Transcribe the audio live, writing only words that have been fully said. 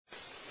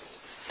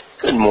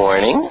Good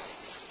morning.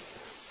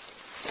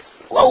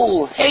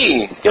 Whoa,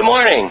 hey, good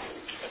morning.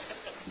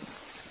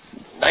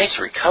 Nice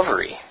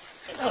recovery.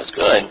 That was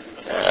good.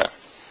 Yeah.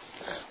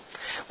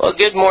 Well,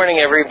 good morning,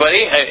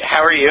 everybody.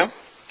 How are you?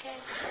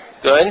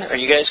 Good. Are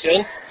you guys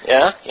good?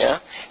 Yeah?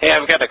 Hey,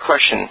 I've got a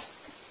question.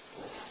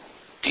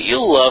 Do you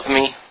love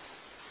me?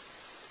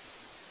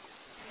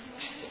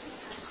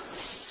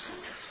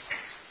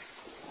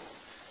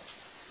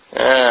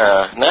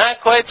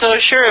 Not quite so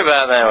sure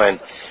about that one.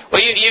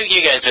 Well,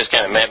 you guys just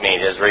kind of met me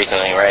just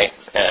recently, right?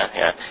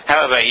 Yeah.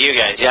 How about you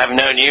guys? I've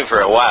known you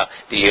for a while.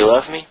 Do you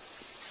love me?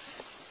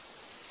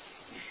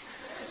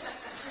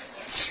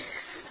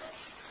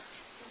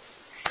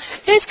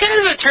 It's kind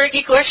of a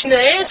tricky question to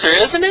answer,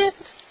 isn't it?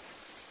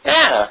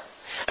 Yeah.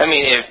 I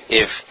mean,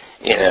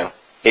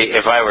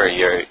 if I were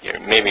your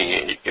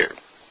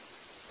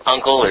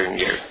uncle or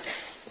your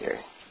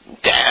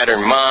dad or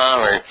mom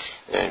or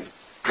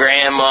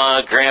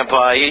grandma,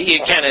 grandpa,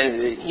 you'd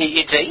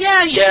say,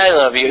 yeah, I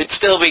love you. It'd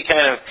still be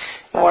kind of,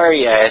 why are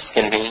you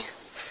asking me?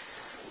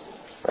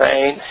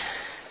 Right?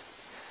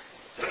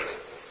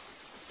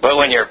 But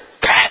when your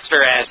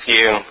pastor asks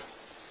you,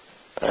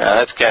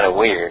 that's kind of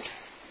weird.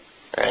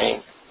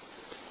 Right?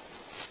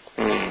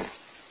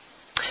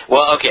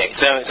 Well, okay,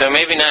 so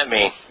maybe not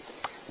me.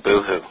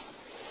 Boo-hoo.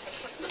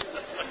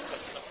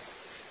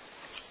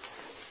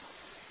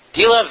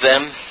 Do you love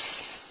them?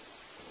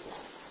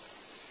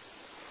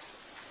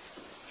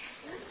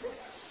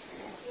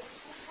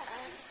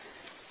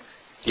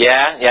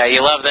 Yeah,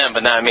 you love them,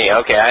 but not me.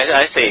 Okay,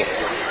 I see.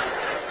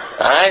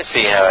 I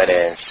see how it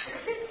is.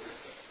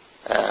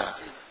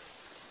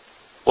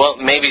 Well,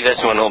 maybe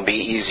this one will be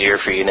easier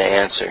for you to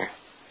answer.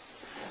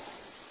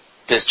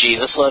 Does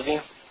Jesus love you?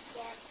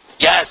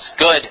 Yes,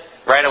 good.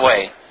 Right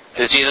away.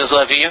 Does Jesus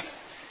love you?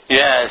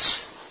 Yes,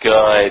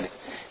 good.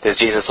 Does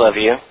Jesus love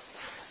you?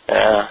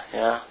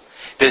 Yeah.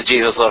 Does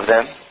Jesus love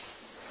them?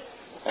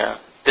 Yeah.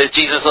 Does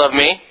Jesus love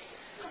me?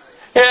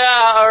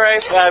 Yeah, all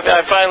right.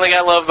 I finally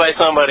got loved by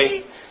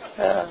somebody.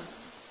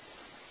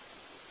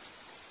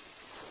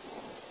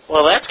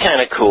 Well, that's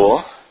kind of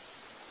cool,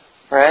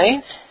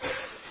 right?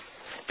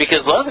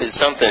 Because love is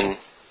something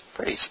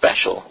pretty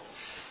special.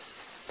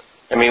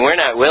 I mean, we're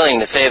not willing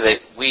to say that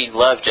we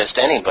love just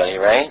anybody,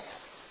 right?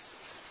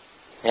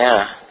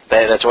 Yeah,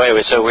 that's why it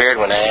was so weird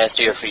when I asked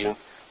you if you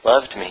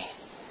loved me.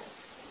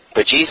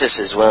 But Jesus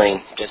is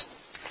willing, just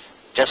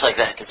like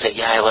that, to say,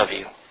 yeah, I love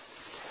you.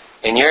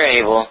 And you're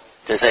able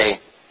to say,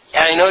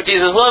 yeah, I know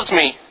Jesus loves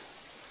me.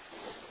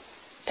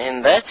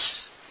 And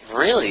that's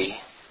pretty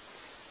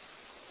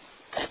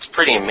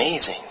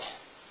amazing.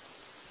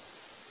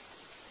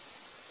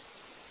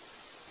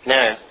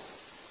 Now,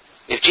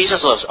 if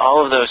Jesus loves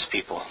all of those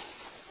people,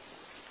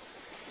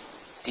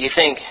 do you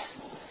think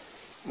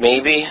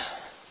maybe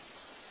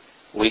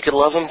we could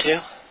love them too?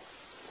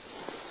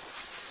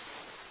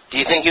 Do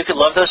you think you could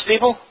love those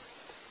people?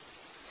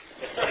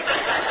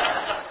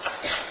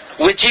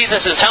 With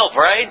Jesus' help,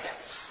 right?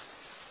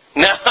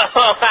 No.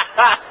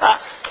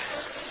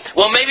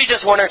 Well, maybe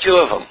just one or two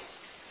of them.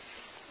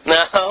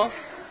 No?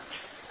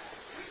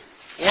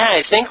 Yeah,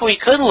 I think we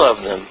could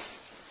love them.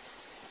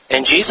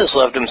 And Jesus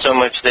loved them so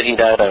much that He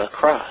died on a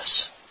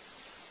cross.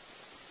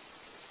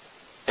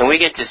 And we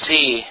get to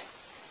see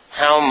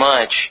how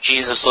much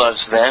Jesus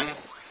loves them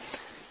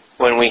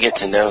when we get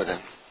to know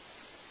them.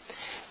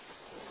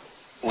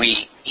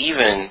 We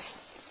even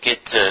get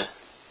to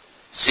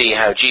see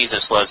how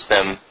Jesus loves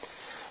them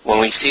when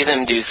we see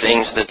them do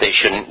things that they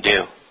shouldn't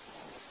do.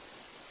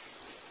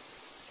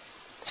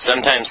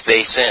 Sometimes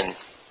they sin.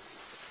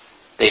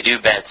 They do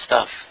bad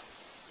stuff.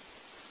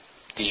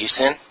 Do you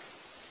sin?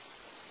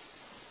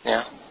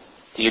 Yeah.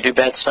 Do you do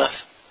bad stuff?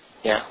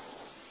 Yeah.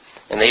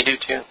 And they do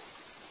too.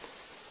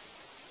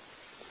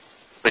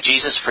 But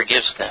Jesus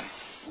forgives them,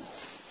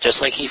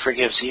 just like He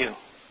forgives you.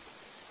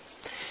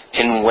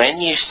 And when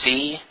you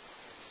see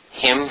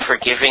Him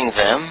forgiving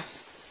them,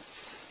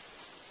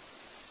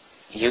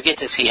 you get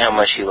to see how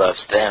much He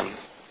loves them.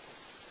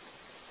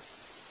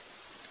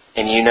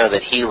 And you know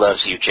that He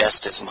loves you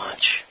just as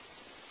much.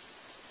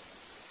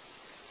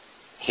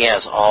 He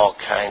has all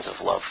kinds of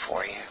love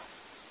for you.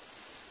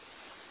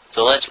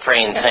 So let's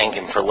pray and thank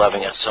Him for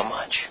loving us so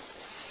much.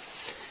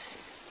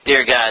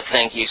 Dear God,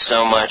 thank You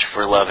so much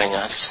for loving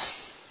us.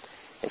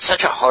 It's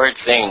such a hard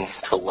thing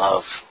to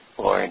love,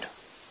 Lord.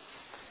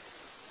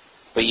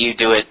 But You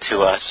do it to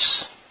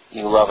us.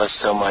 You love us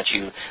so much.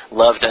 You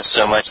loved us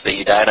so much that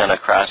You died on a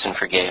cross and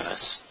forgave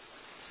us.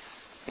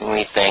 And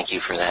we thank You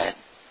for that.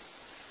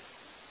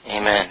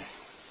 Amen.